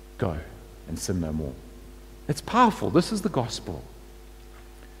 Go and sin no more. It's powerful. This is the gospel.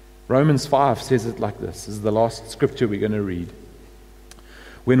 Romans 5 says it like this. This is the last scripture we're going to read.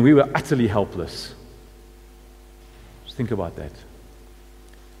 When we were utterly helpless. Just think about that.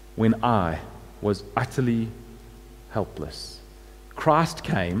 When I was utterly helpless, Christ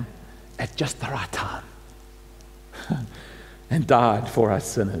came at just the right time and died for us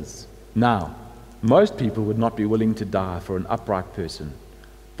sinners. Now, most people would not be willing to die for an upright person,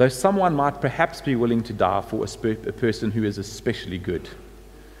 though someone might perhaps be willing to die for a person who is especially good.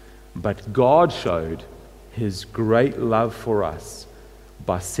 But God showed his great love for us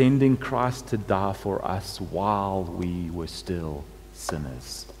by sending Christ to die for us while we were still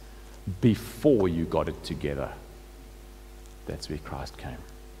sinners, before you got it together. That's where Christ came.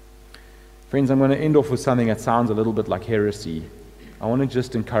 Friends, I'm going to end off with something that sounds a little bit like heresy. I want to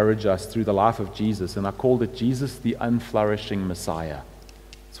just encourage us through the life of Jesus, and I called it Jesus, the Un-Flourishing Messiah.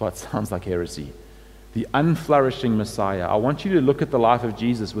 That's why it sounds like heresy. The Un-Flourishing Messiah. I want you to look at the life of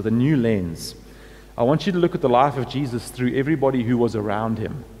Jesus with a new lens. I want you to look at the life of Jesus through everybody who was around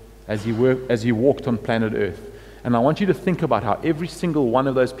him as he walked on planet Earth. And I want you to think about how every single one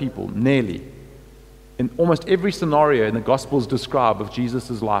of those people, nearly, in almost every scenario in the Gospels describe of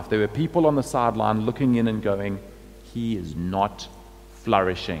Jesus' life, there were people on the sideline looking in and going, he is not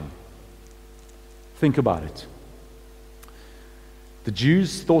flourishing. Think about it. The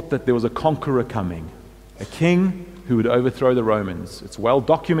Jews thought that there was a conqueror coming, a king who would overthrow the Romans. It's well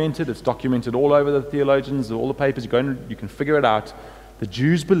documented. It's documented all over the theologians, all the papers. You can figure it out. The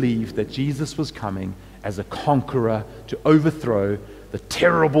Jews believed that Jesus was coming as a conqueror to overthrow the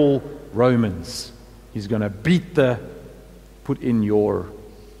terrible Romans. He's going to put in your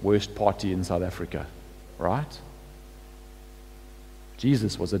worst party in South Africa, right?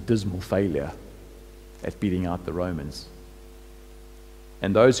 Jesus was a dismal failure. at beating out the Romans.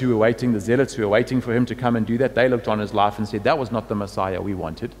 And those who were waiting, the zealots who were waiting for him to come and do that, they looked on his life and said, that was not the Messiah we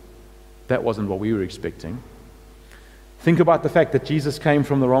wanted. That wasn't what we were expecting. Think about the fact that Jesus came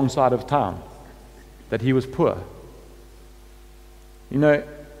from the wrong side of town, that he was poor. You know,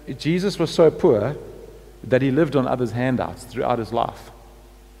 Jesus was so poor that he lived on others' handouts throughout his life.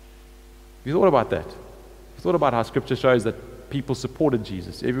 Have you thought about that? Have you thought about how Scripture shows that people supported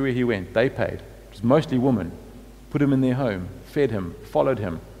Jesus everywhere he went? They paid. It was mostly women. Put him in their home, fed him, followed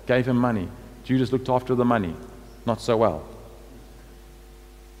him, gave him money. Judas looked after the money. Not so well.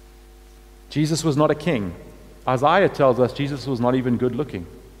 Jesus was not a king. Isaiah tells us Jesus was not even good looking.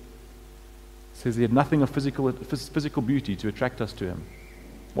 He says he had nothing of physical beauty to attract us to him.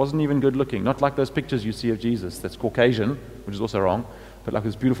 Wasn't even good looking. Not like those pictures you see of Jesus that's Caucasian, which is also wrong, but like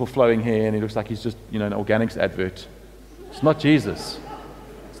this beautiful flowing hair and he looks like he's just, an organics advert. It's not Jesus.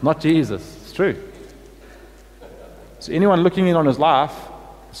 It's not Jesus. It's true. So anyone looking in on his life,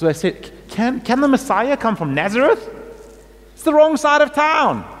 so they said, can the Messiah come from Nazareth? It's the wrong side of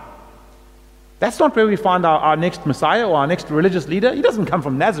town. That's not where we find our next Messiah or our next religious leader. He doesn't come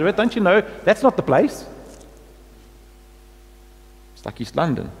from Nazareth. Don't you know? That's not the place. It's like East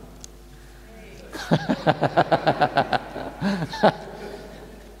London.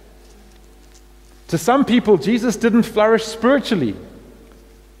 To some people, Jesus didn't flourish spiritually.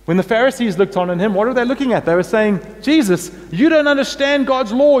 When the Pharisees looked on him, what were they looking at? They were saying, Jesus, you don't understand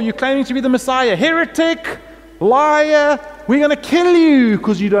God's law. You're claiming to be the Messiah. Heretic, liar, we're going to kill you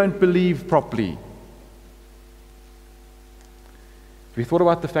because you don't believe properly. Have you thought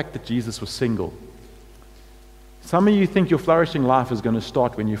about the fact that Jesus was single? Some of you think your flourishing life is going to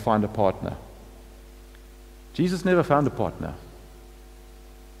start when you find a partner. Jesus never found a partner.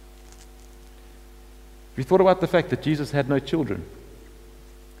 Have you thought about the fact that Jesus had no children?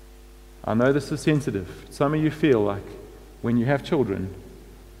 I know this is sensitive. Some of you feel like when you have children,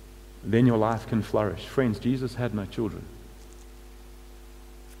 then your life can flourish. Friends, Jesus had no children.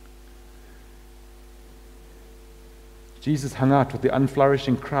 Jesus hung out with the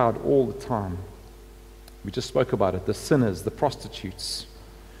unflourishing crowd all the time. We just spoke about it. The sinners, the prostitutes.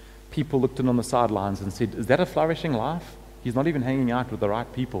 People looked in on the sidelines and said, is that a flourishing life? He's not even hanging out with the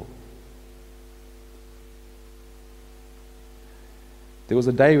right people. There was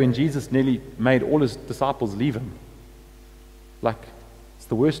a day when Jesus nearly made all his disciples leave him. Like, it's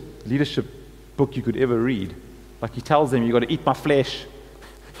the worst leadership book you could ever read. Like, he tells them, you've got to eat my flesh,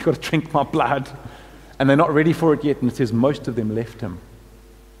 you've got to drink my blood, and they're not ready for it yet. And it says most of them left him.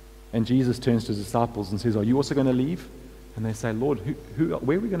 And Jesus turns to his disciples and says, are you also going to leave? And they say, Lord,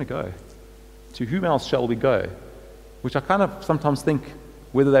 where are we going to go? To whom else shall we go? Which I kind of sometimes think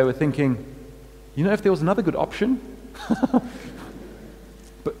whether they were thinking, if there was another good option,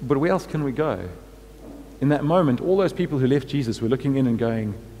 but where else can we go? In that moment, all those people who left Jesus were looking in and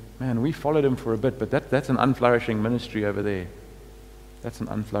going, man, we followed him for a bit, but that's an unflourishing ministry over there. That's an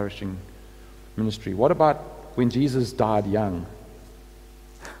unflourishing ministry. What about when Jesus died young?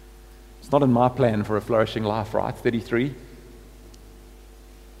 It's not in my plan for a flourishing life, right? 33.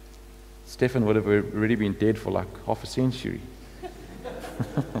 Stephen would have already been dead for like half a century.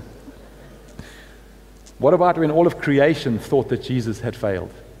 What about when all of creation thought that Jesus had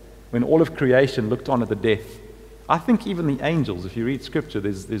failed? When all of creation looked on at the death? I think even the angels, if you read Scripture,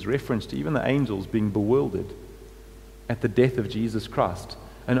 there's reference to even the angels being bewildered at the death of Jesus Christ.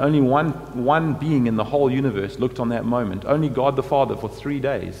 And only one being in the whole universe looked on that moment. Only God the Father for 3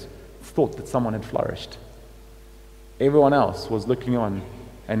 days thought that someone had flourished. Everyone else was looking on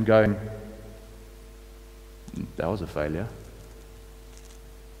and going, that was a failure.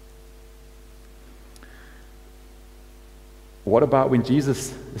 What about when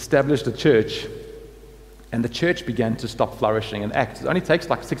Jesus established a church and the church began to stop flourishing in Acts? It only takes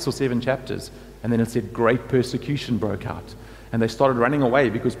like 6 or 7 chapters, and then it said great persecution broke out and they started running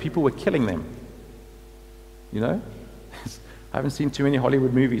away because people were killing them. I haven't seen too many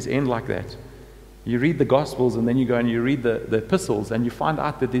Hollywood movies end like that. You read the Gospels and then you go and you read the epistles and you find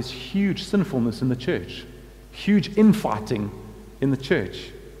out that there's huge sinfulness in the church, huge infighting in the church.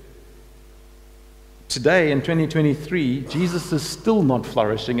 Today, in 2023, Jesus is still not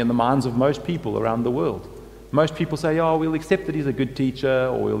flourishing in the minds of most people around the world. Most people say, we'll accept that he's a good teacher,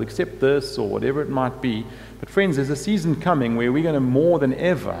 or we'll accept this, or whatever it might be. But friends, there's a season coming where we're going to more than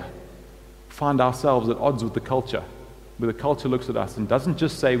ever find ourselves at odds with the culture, where the culture looks at us and doesn't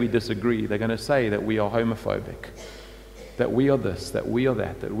just say we disagree. They're going to say that we are homophobic, that we are this, that we are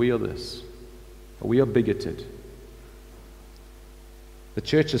that we are this, that we are bigoted. The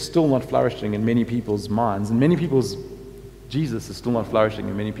church is still not flourishing in many people's minds, and Jesus is still not flourishing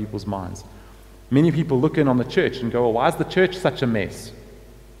in many people's minds. Many people look in on the church and go, well, why is the church such a mess?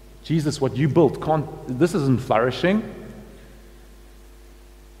 Jesus, what you built, this isn't flourishing.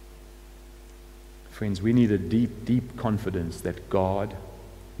 Friends, we need a deep, deep confidence that God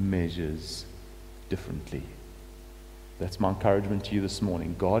measures differently. That's my encouragement to you this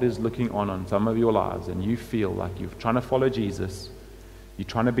morning. God is looking on some of your lives, and you feel like you're trying to follow Jesus, you're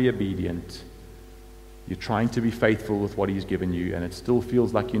trying to be obedient, you're trying to be faithful with what He's given you, and it still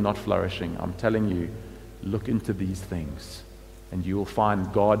feels like you're not flourishing. I'm telling you, look into these things, and you will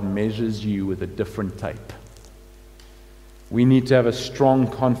find God measures you with a different tape. We need to have a strong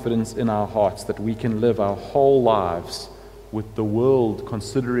confidence in our hearts that we can live our whole lives with the world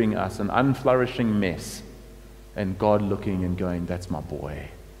considering us an unflourishing mess, and God looking and going, that's my boy,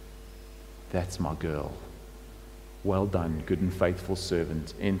 that's my girl. Well done, good and faithful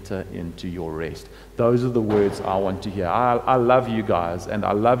servant. Enter into your rest. Those are the words I want to hear. I love you guys, and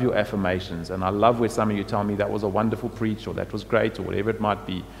I love your affirmations, and I love where some of you tell me that was a wonderful preach, or that was great, or whatever it might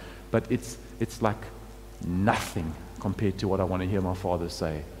be. But it's like nothing compared to what I want to hear my Father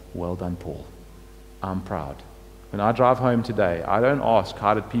say. Well done, Paul. I'm proud. When I drive home today, I don't ask,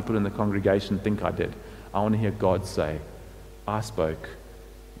 how did people in the congregation think I did? I want to hear God say, I spoke,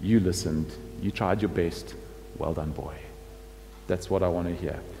 you listened, you tried your best. Well done, boy. That's what I want to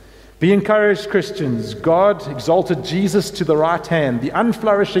hear. Be encouraged, Christians. God exalted Jesus to the right hand, the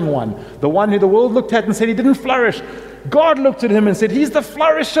unflourishing one, the one who the world looked at and said he didn't flourish. God looked at him and said, he's the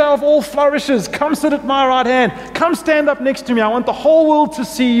flourisher of all flourishers. Come sit at my right hand. Come stand up next to me. I want the whole world to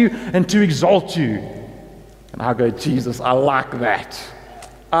see you and to exalt you. And I go, Jesus, I like that.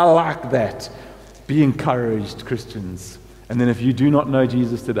 I like that. Be encouraged, Christians. And then if you do not know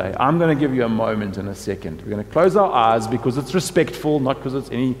Jesus today, I'm going to give you a moment in a second. We're going to close our eyes because it's respectful, not because it's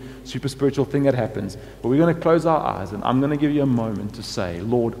any super spiritual thing that happens. But we're going to close our eyes, and I'm going to give you a moment to say,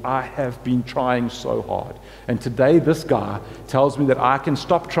 Lord, I have been trying so hard. And today this guy tells me that I can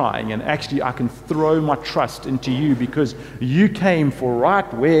stop trying, and actually I can throw my trust into you because you came for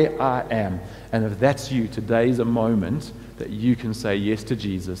right where I am. And if that's you, today is a moment that you can say yes to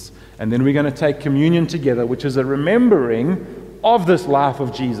Jesus. And then we're going to take communion together, which is a remembering of this life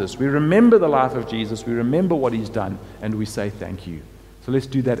of Jesus. We remember the life of Jesus. We remember what He's done, and we say thank you. So let's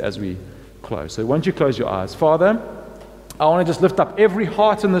do that as we close. So once you close your eyes, Father, I want to just lift up every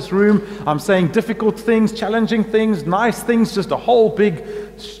heart in this room. I'm saying difficult things, challenging things, nice things, just a whole big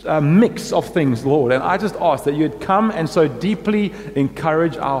mix of things, Lord. And I just ask that you'd come and so deeply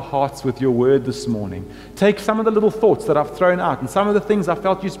encourage our hearts with your word this morning. Take some of the little thoughts that I've thrown out and some of the things I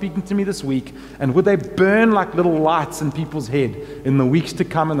felt you speaking to me this week, and would they burn like little lights in people's head in the weeks to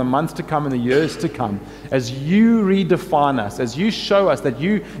come, in the months to come, in the years to come, as you redefine us, as you show us that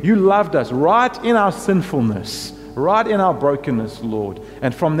you loved us right in our sinfulness, right in our brokenness, Lord.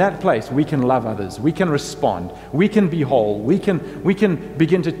 And from that place, we can love others. We can respond. We can be whole. We can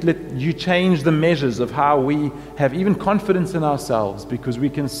begin to let you change the measures of how we have even confidence in ourselves, because we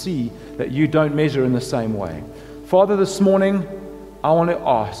can see that you don't measure in the same way. Father, this morning, I want to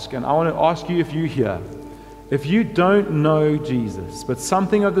ask you if you're here. If you don't know Jesus, but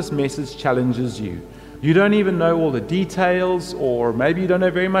something of this message challenges you, you don't even know all the details, or maybe you don't know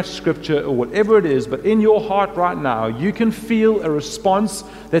very much scripture, or whatever it is, but in your heart right now, you can feel a response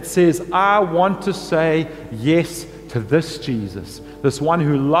that says, I want to say yes to this Jesus, this one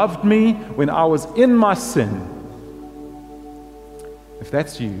who loved me when I was in my sin. If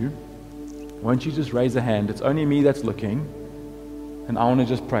that's you, won't you just raise a hand? It's only me that's looking, and I want to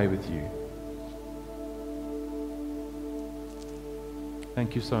just pray with you.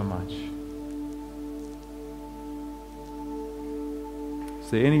 Thank you so much.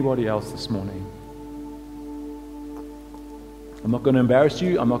 Is there anybody else this morning? I'm not going to embarrass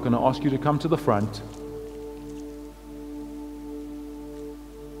you. I'm not going to ask you to come to the front.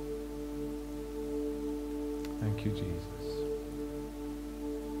 Thank you, Jesus.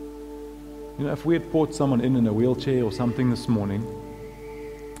 You know, if we had brought someone in a wheelchair or something this morning,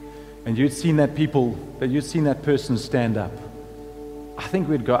 and you'd seen that person stand up, I think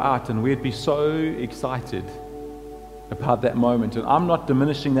we'd go out and we'd be so excited about that moment. And I'm not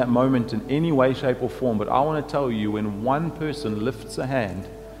diminishing that moment in any way, shape, or form, but I want to tell you, when one person lifts a hand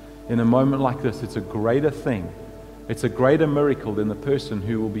in a moment like this, it's a greater thing. It's a greater miracle than the person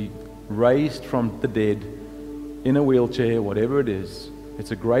who will be raised from the dead in a wheelchair, whatever it is.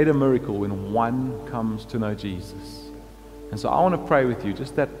 It's a greater miracle when one comes to know Jesus. And so I want to pray with you.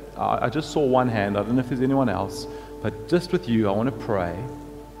 Just that, I just saw one hand. I don't know if there's anyone else, but just with you, I want to pray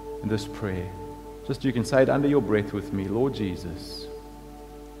in this prayer. Just you can say it under your breath with me. Lord Jesus,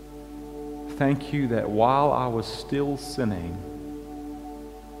 thank you that while I was still sinning,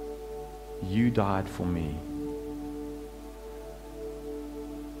 you died for me.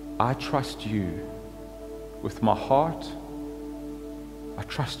 I trust you with my heart. I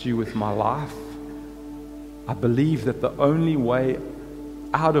trust you with my life. I believe that the only way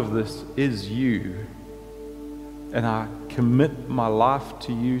out of this is you. And I commit my life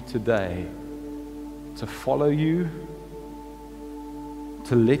to you today to follow you,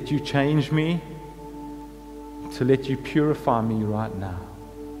 to let you change me, to let you purify me right now.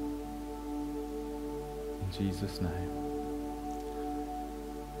 In Jesus' name.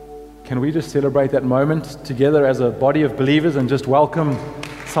 Can we just celebrate that moment together as a body of believers and just welcome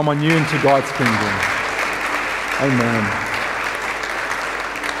someone new into God's kingdom? Amen.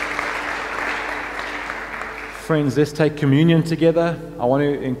 Friends, let's take communion together. I want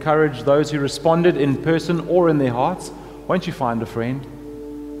to encourage those who responded in person or in their hearts. Won't you find a friend?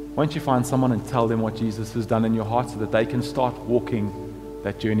 Won't you find someone and tell them what Jesus has done in your heart so that they can start walking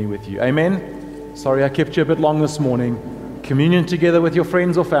that journey with you? Amen. Sorry I kept you a bit long this morning. Communion together with your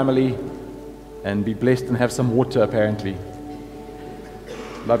friends or family, and be blessed and have some water apparently.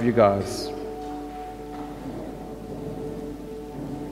 Love you guys.